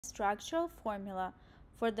Structural formula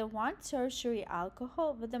for the 1-tertiary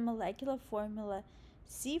alcohol with the molecular formula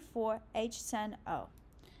C4H10O.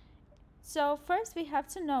 So first we have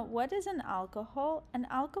to know what is an alcohol. An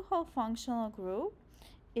alcohol functional group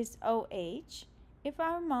is OH. If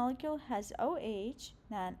our molecule has OH,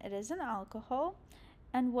 then it is an alcohol.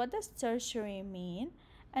 And what does tertiary mean?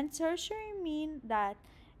 And tertiary mean that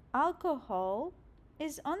alcohol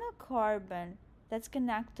is on a carbon that's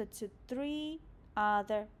connected to 3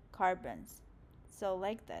 other carbons. So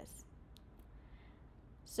like this.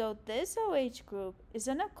 So this OH group is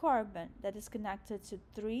on a carbon that is connected to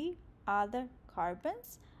 3 other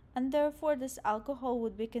carbons, and therefore this alcohol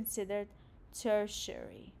would be considered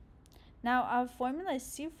tertiary. Now our formula is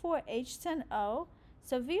C4H10O.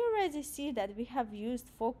 So we already see that we have used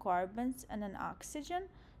 4 carbons and an oxygen.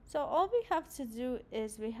 So all we have to do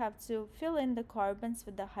is we have to fill in the carbons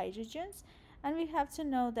with the hydrogens, and we have to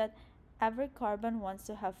know that every carbon wants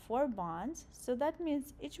to have 4 bonds. So that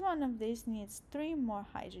means each one of these needs 3 more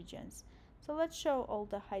hydrogens. So let's show all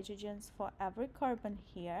the hydrogens for every carbon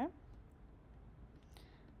here,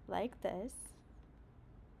 like this.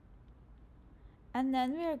 And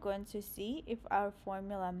then we are going to see if our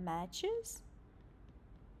formula matches.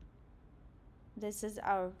 This is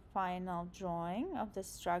our final drawing of the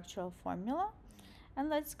structural formula. And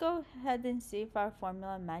let's go ahead and see if our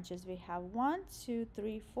formula matches. We have 1, 2,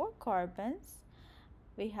 3, 4 carbons.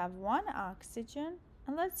 We have 1 oxygen.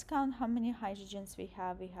 And let's count how many hydrogens we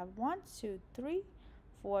have. We have 1, 2, 3,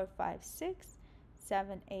 4, 5, 6,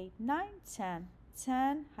 7, 8, 9, 10.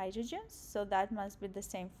 10 hydrogens. So that must be the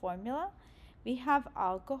same formula. We have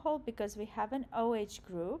alcohol because we have an OH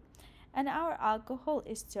group. And our alcohol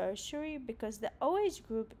is tertiary because the OH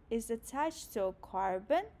group is attached to a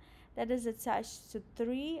carbon that is attached to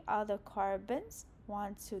 3 other carbons,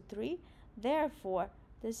 1, 2, 3. Therefore,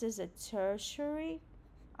 this is a tertiary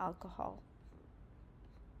alcohol.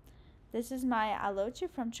 This is Maya Alochi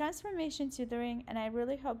from Transformation Tutoring, and I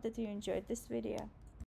really hope that you enjoyed this video.